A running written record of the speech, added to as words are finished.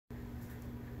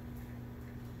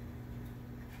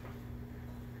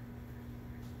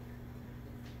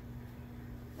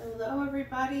Hello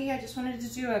everybody, I just wanted to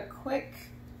do a quick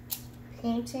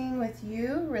painting with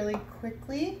you really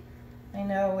quickly. I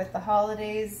know with the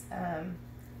holidays,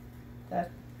 the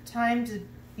time to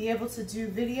be able to do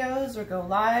videos or go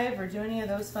live or do any of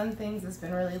those fun things has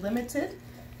been really limited.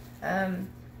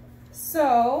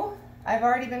 So I've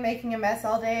already been making a mess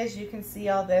all day, as you can see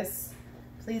all this.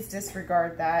 Please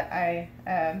disregard that. I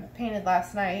painted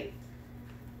last night,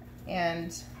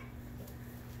 and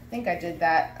I think I did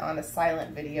that on a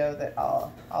silent video that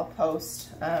I'll post.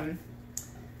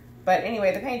 But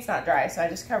anyway, the paint's not dry, so I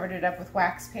just covered it up with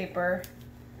wax paper,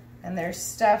 and there's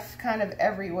stuff kind of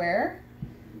everywhere.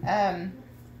 I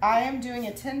am doing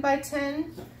a 10 by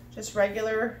 10, just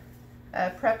regular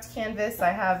prepped canvas. I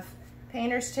have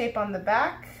painter's tape on the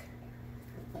back,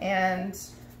 and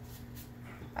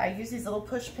I use these little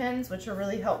push pins, which are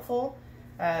really helpful.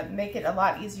 Make it a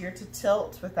lot easier to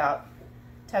tilt without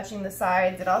touching the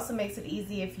sides. It also makes it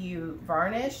easy if you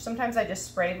varnish. Sometimes I just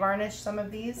spray varnish some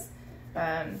of these,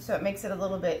 so it makes it a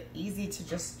little bit easy to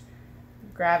just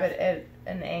grab it at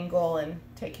an angle and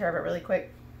take care of it really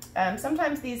quick.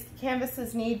 Sometimes these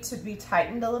canvases need to be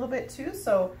tightened a little bit too,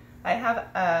 so I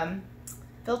have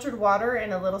filtered water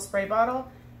in a little spray bottle,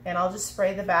 and I'll just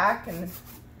spray the back and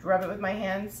rub it with my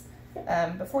hands.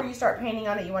 Before you start painting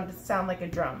on it, you want it to sound like a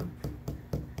drum.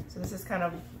 So this is kind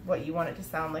of what you want it to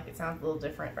sound like. It sounds a little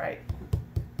different, right?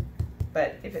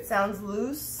 But if it sounds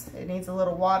loose, it needs a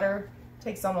little water. It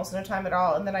takes almost no time at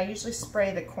all. And then I usually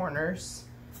spray the corners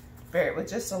with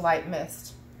just a light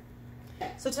mist.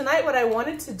 So tonight what I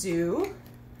wanted to do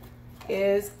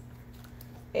is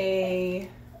a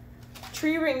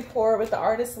tree ring pour with the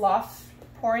Artist Loft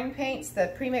pouring paints,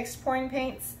 the pre-mixed pouring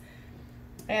paints.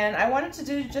 And I wanted to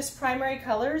do just primary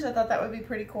colors. I thought that would be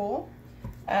pretty cool.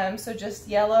 So just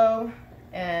yellow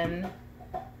and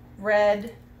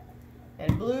red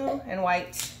and blue and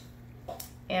white.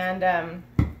 And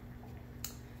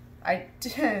I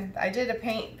did a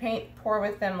paint pour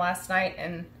with them last night,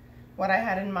 and what I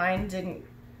had in mind didn't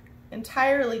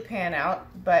entirely pan out,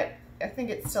 but I think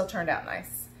it still turned out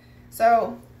nice.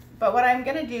 So, but what I'm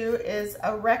gonna do is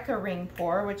a Rekka ring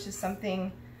pour, which is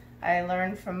something I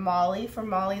learned from Molly, from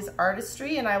Molly's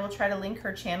Artistry, and I will try to link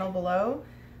her channel below.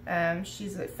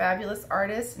 She's a fabulous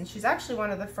artist, and she's actually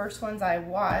one of the first ones I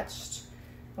watched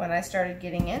when I started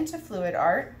getting into fluid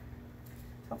art.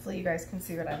 Hopefully you guys can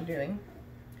see what I'm doing.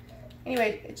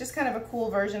 Anyway, it's just kind of a cool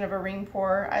version of a ring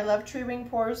pour. I love tree ring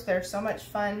pours. They're so much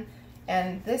fun,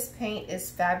 and this paint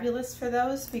is fabulous for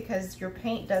those because your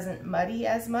paint doesn't muddy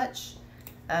as much.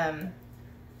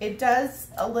 It does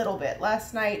a little bit.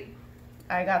 Last night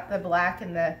I got the black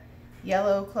and the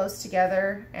yellow close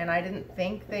together, and I didn't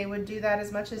think they would do that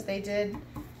as much as they did,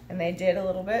 and they did a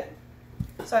little bit.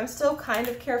 So I'm still kind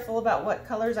of careful about what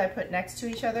colors I put next to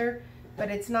each other,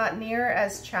 but it's not near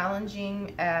as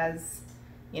challenging as,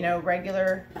 you know,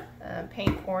 regular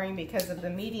paint pouring because of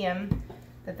the medium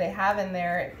that they have in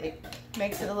there. It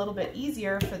makes it a little bit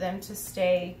easier for them to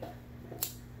stay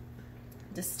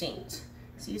distinct.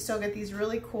 So you still get these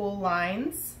really cool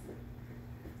lines.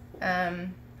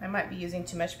 I might be using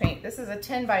too much paint. This is a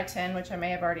 10 by 10, which I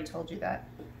may have already told you that.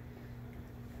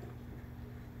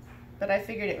 But I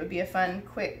figured it would be a fun,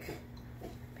 quick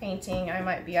painting. I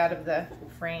might be out of the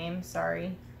frame,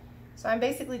 sorry. So I'm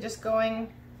basically just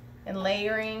going and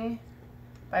layering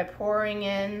by pouring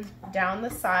in down the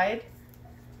side.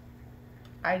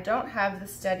 I don't have the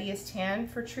steadiest hand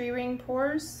for tree ring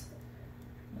pours,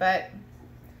 but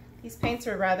these paints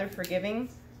are rather forgiving.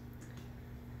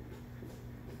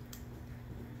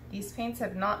 These paints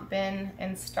have not been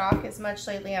in stock as much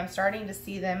lately. I'm starting to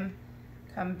see them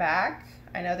come back.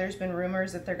 I know there's been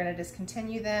rumors that they're going to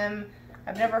discontinue them.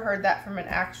 I've never heard that from an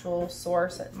actual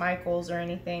source at Michael's or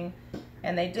anything.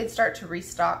 And they did start to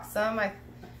restock some.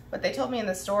 What they told me in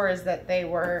the store is that they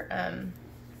were,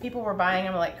 people were buying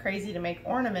them like crazy to make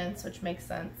ornaments, which makes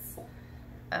sense.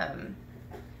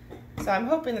 So I'm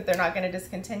hoping that they're not going to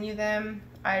discontinue them.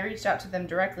 I reached out to them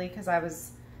directly because I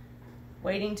was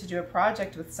waiting to do a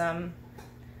project with some,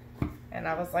 and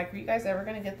I was like, are you guys ever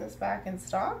going to get this back in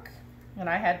stock? And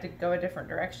I had to go a different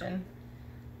direction,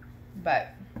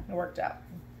 but it worked out.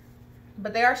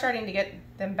 But they are starting to get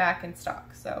them back in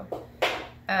stock. So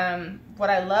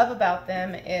what I love about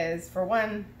them is, for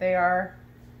one, they're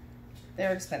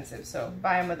expensive, so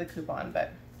buy them with a coupon.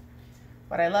 But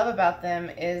what I love about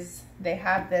them is they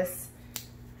have this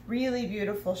really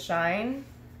beautiful shine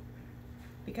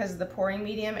because of the pouring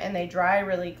medium, and they dry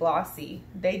really glossy.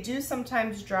 They do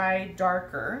sometimes dry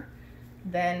darker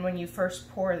than when you first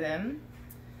pour them.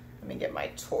 Let me get my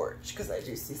torch because I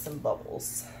do see some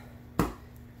bubbles.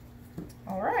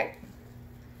 All right.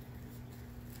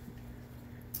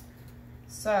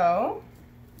 So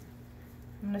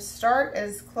I'm going to start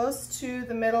as close to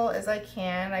the middle as I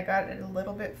can. I got it a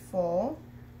little bit full.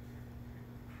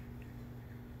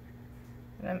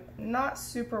 And I'm not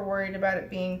super worried about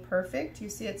it being perfect. You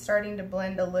see it's starting to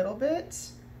blend a little bit.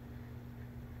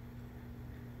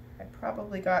 I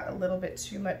probably got a little bit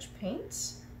too much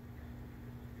paint.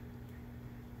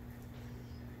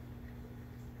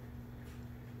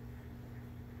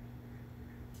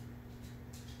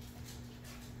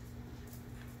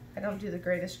 I don't do the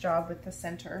greatest job with the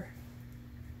center.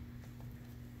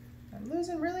 I'm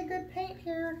losing really good paint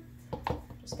here. I'm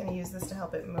just gonna use this to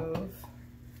help it move.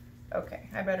 Okay,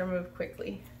 I better move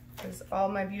quickly because all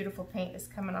my beautiful paint is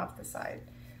coming off the side.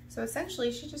 So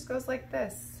essentially she just goes like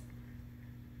this.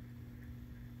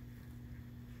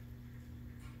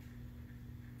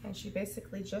 And she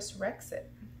basically just wrecks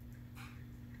it.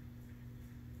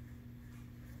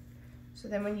 So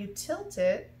then when you tilt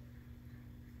it,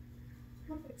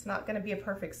 it's not going to be a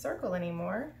perfect circle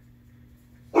anymore.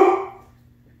 Sorry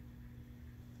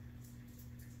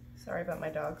about my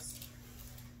dogs.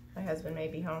 My husband may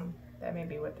be home. That may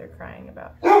be what they're crying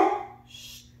about.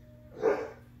 Shh.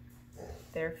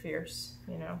 They're fierce,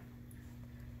 you know.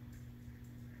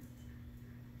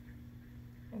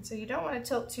 And so you don't want to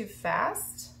tilt too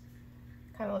fast.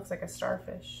 Kind of looks like a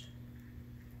starfish.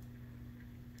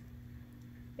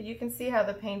 But you can see how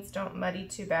the paints don't muddy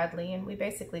too badly, and we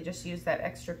basically just use that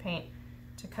extra paint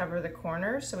to cover the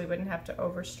corners so we wouldn't have to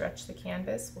overstretch the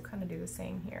canvas. We'll kind of do the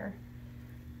same here.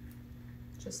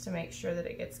 Just to make sure that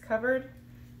it gets covered.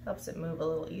 Helps it move a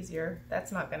little easier.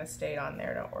 That's not going to stay on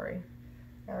there, don't worry.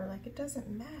 They're like, it doesn't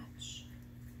match.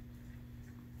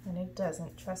 And it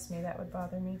doesn't. Trust me, that would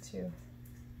bother me too.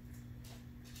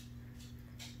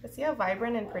 But see how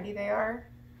vibrant and pretty they are?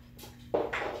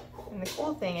 And the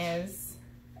cool thing is,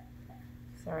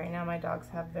 sorry, now my dogs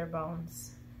have their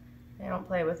bones. They don't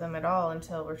play with them at all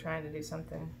until we're trying to do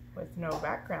something with no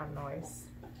background noise.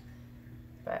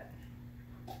 But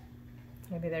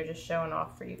maybe they're just showing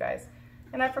off for you guys.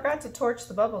 And I forgot to torch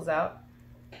the bubbles out,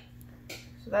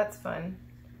 so that's fun.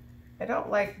 I don't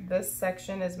like this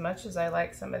section as much as I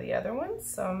like some of the other ones,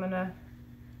 so I'm gonna,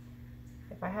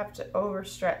 if I have to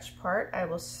overstretch part, I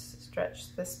will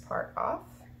stretch this part off.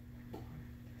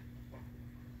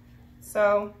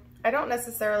 So I don't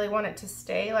necessarily want it to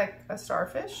stay like a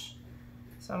starfish,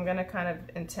 so I'm gonna kind of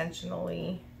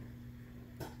intentionally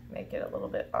make it a little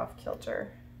bit off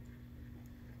kilter.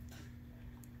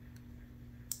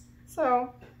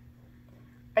 So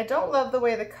I don't love the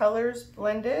way the colors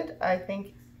blended. I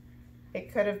think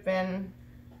it could have been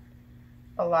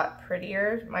a lot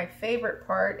prettier. My favorite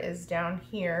part is down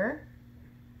here.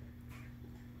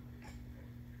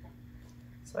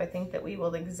 So I think that we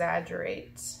will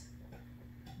exaggerate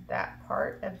that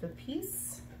part of the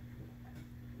piece.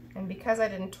 And because I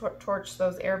didn't torch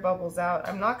those air bubbles out,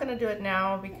 I'm not gonna do it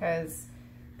now because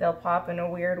they'll pop in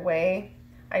a weird way.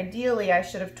 Ideally, I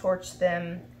should have torched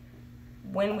them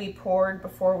when we poured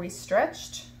before we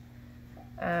stretched.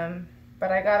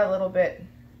 But I got a little bit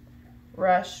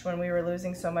rushed when we were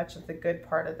losing so much of the good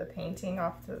part of the painting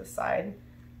off to the side,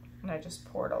 and I just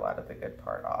poured a lot of the good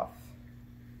part off.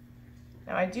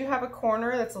 Now I do have a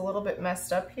corner that's a little bit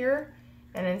messed up here,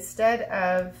 and instead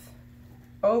of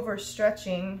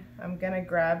overstretching, I'm gonna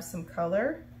grab some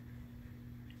color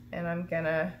and I'm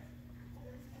gonna,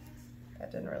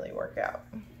 that didn't really work out.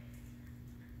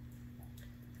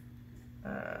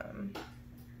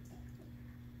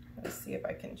 Let's see if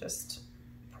I can just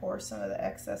pour some of the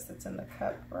excess that's in the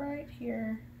cup right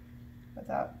here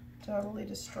without totally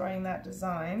destroying that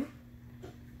design.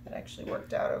 That actually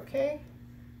worked out okay.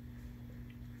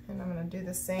 And I'm going to do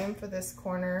the same for this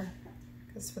corner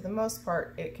because for the most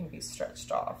part it can be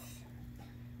stretched off.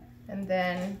 And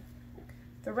then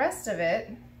the rest of it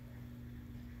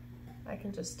I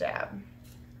can just dab.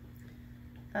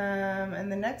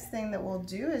 And the next thing that we'll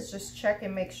do is just check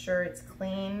and make sure it's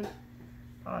clean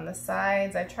on the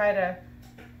sides. I try to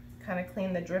kind of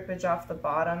clean the drippage off the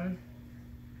bottom.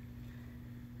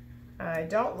 I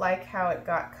don't like how it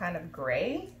got kind of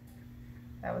gray.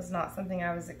 That was not something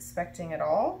I was expecting at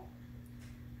all.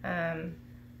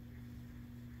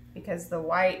 Because the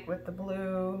white with the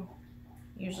blue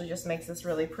usually just makes this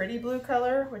really pretty blue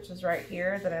color, which is right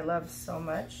here, that I love so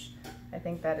much. I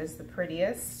think that is the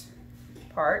prettiest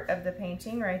part of the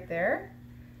painting right there.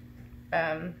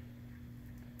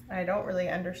 I don't really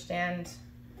understand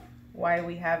why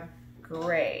we have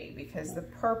gray, because the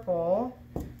purple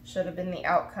should have been the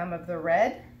outcome of the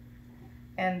red,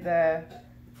 and the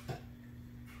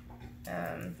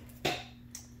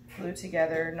glue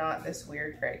together, not this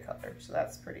weird gray color. So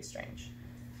that's pretty strange.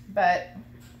 But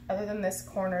other than this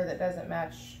corner that doesn't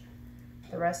match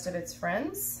the rest of its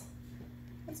friends.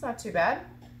 It's not too bad.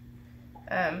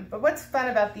 But what's fun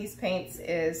about these paints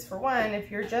is, for one, if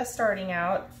you're just starting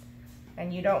out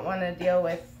and you don't want to deal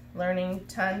with learning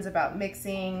tons about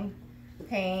mixing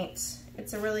paint,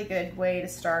 it's a really good way to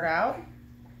start out.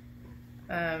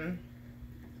 There's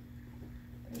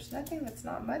nothing that's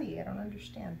not muddy. I don't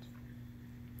understand.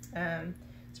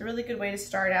 It's a really good way to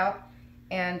start out,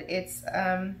 and it's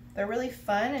they're really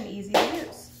fun and easy to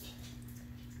use.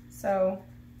 So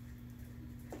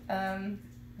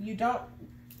you don't,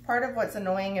 part of what's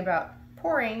annoying about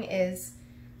pouring is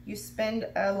you spend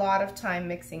a lot of time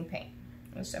mixing paint.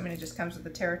 I mean, it just comes with the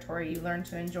territory. You learn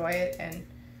to enjoy it and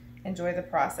enjoy the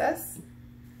process.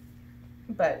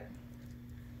 But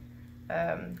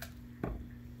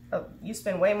you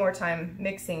spend way more time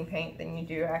mixing paint than you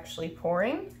do actually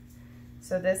pouring.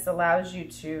 So this allows you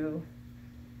to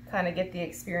kind of get the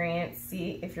experience,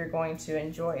 see if you're going to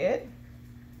enjoy it.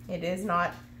 It is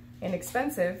not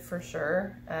inexpensive for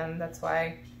sure. That's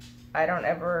why I don't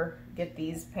ever get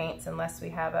these paints unless we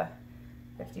have a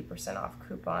 50% off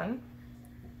coupon.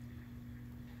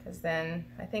 Because then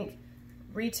I think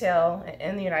retail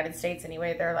in the United States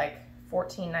anyway, they're like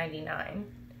 $14.99.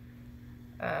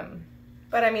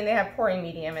 But I mean, they have pouring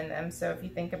medium in them, so if you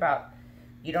think about,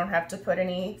 you don't have to put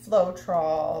any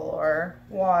Floetrol or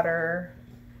water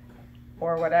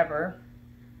or whatever.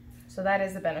 So that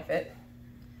is a benefit.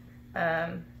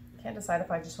 Can't decide if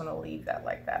I just want to leave that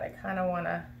like that. I kind of want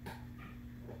to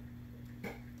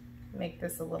make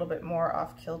this a little bit more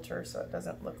off kilter so it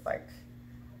doesn't look like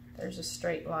there's a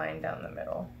straight line down the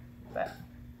middle. But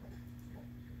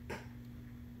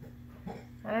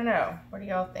I don't know. What do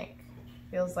y'all think?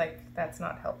 Feels like that's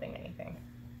not helping anything.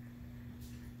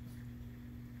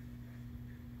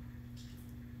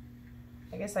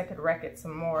 I guess I could wreck it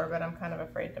some more, but I'm kind of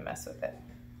afraid to mess with it.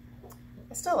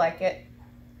 I still like it.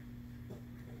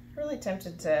 Really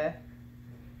tempted to,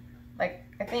 like,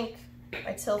 I think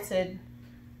I tilted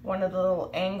one of the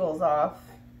little angles off,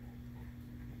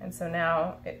 and so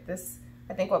now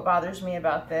I think what bothers me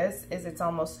about this is it's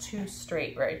almost too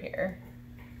straight right here.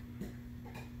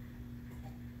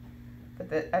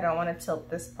 But I don't want to tilt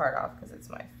this part off because it's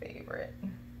my favorite.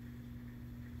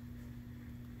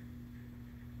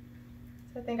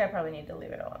 So I think I probably need to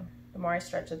leave it alone. The more I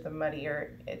stretch it, the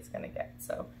muddier it's gonna get.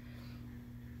 So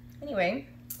anyway,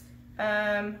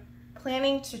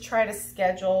 planning to try to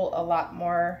schedule a lot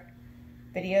more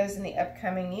videos in the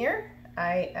upcoming year.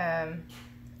 I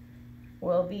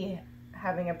will be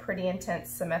having a pretty intense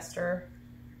semester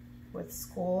with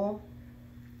school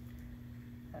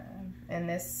in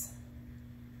this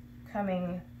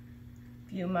coming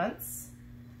few months,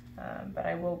 but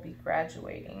I will be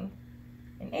graduating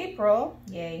in April,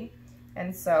 yay,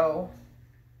 and so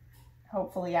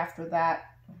hopefully after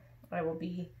that I will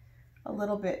be a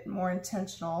little bit more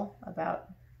intentional about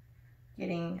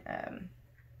getting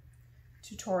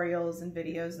tutorials and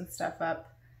videos and stuff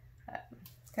up,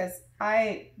 because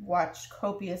I watched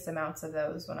copious amounts of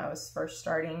those when I was first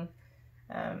starting.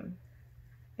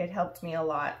 It helped me a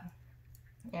lot.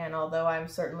 And although I'm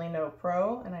certainly no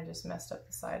pro, and I just messed up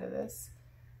the side of this,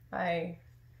 I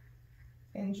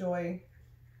enjoy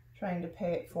trying to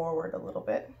pay it forward a little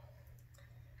bit.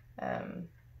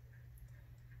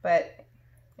 But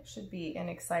it should be an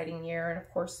exciting year. And of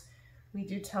course, we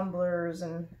do tumblers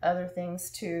and other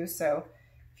things too. So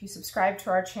if you subscribe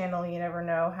to our channel, you never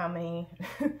know how many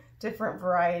different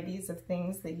varieties of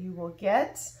things that you will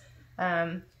get.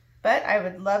 But I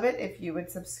would love it if you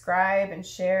would subscribe and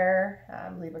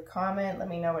share, leave a comment, let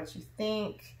me know what you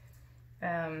think.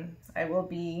 I will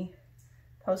be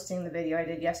posting the video I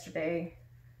did yesterday,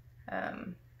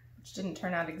 which didn't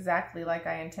turn out exactly like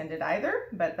I intended either,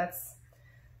 but that's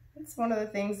one of the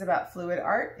things about fluid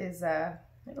art is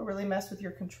it'll really mess with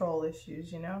your control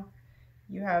issues, you know?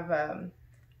 You have,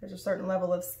 there's a certain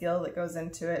level of skill that goes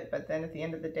into it, but then at the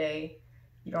end of the day,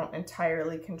 you don't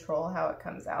entirely control how it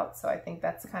comes out. So I think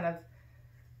that's kind of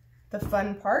the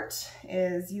fun part,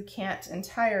 is you can't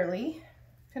entirely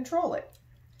control it.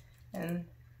 And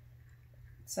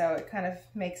so it kind of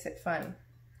makes it fun.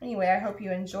 Anyway, I hope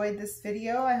you enjoyed this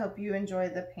video. I hope you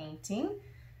enjoyed the painting.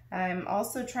 I'm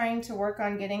also trying to work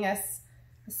on getting us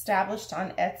established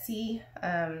on Etsy.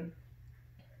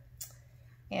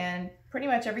 And pretty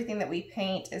much everything that we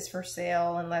paint is for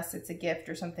sale unless it's a gift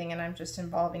or something, and I'm just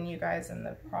involving you guys in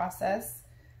the process.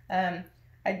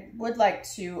 I would like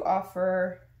to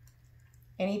offer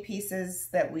any pieces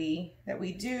that we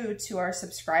do to our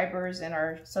subscribers and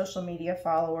our social media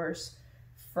followers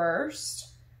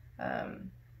first.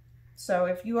 So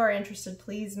if you are interested,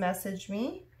 please message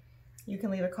me. You can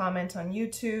leave a comment on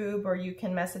YouTube, or you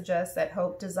can message us at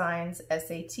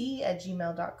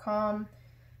hopedesignsSAT@gmail.com,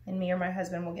 and me or my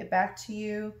husband will get back to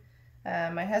you.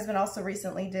 My husband also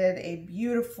recently did a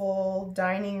beautiful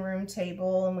dining room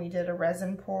table, and we did a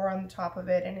resin pour on the top of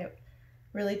it, and it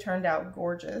really turned out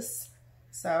gorgeous.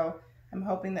 So I'm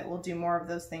hoping that we'll do more of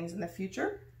those things in the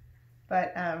future.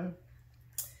 But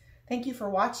thank you for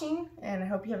watching, and I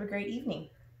hope you have a great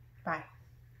evening. Bye.